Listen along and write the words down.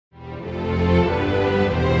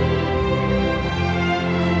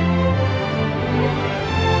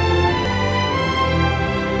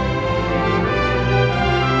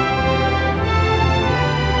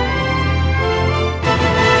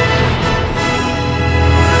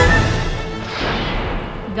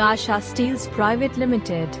Gasha Steels Pvt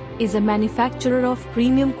Ltd is a manufacturer of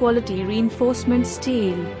premium quality reinforcement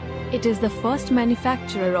steel. It is the first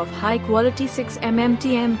manufacturer of high-quality 6 mm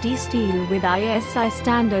TMT steel with ISI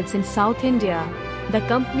standards in South India. The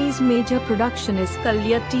company's major production is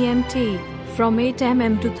KALLIYATH TMT, from 8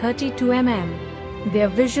 mm to 32 mm. Their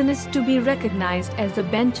vision is to be recognized as the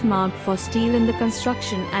benchmark for steel in the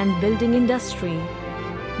construction and building industry.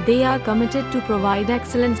 They are committed to provide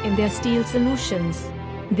excellence in their steel solutions.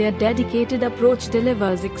 Their dedicated approach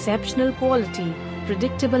delivers exceptional quality,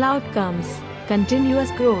 predictable outcomes, continuous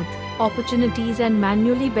growth, opportunities and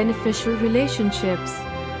mutually beneficial relationships.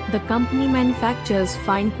 The company manufactures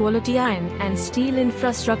fine quality iron and steel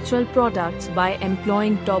infrastructural products by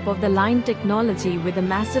employing top-of-the-line technology with a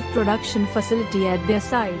massive production facility at their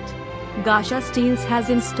site. Gasha Steels has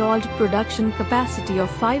installed production capacity of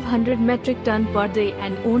 500 metric ton per day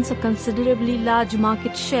and owns a considerably large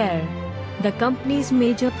market share. The company's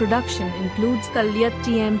major production includes KALLIYATH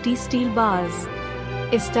TMT steel bars.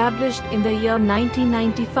 Established in the year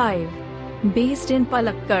 1995, based in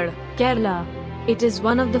Palakkad, Kerala, it is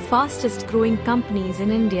one of the fastest growing companies in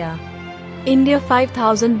India. India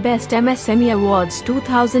 5000 Best MSME Awards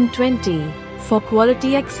 2020 for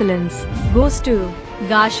quality excellence goes to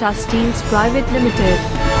Gasha Steels Pvt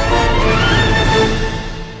Ltd.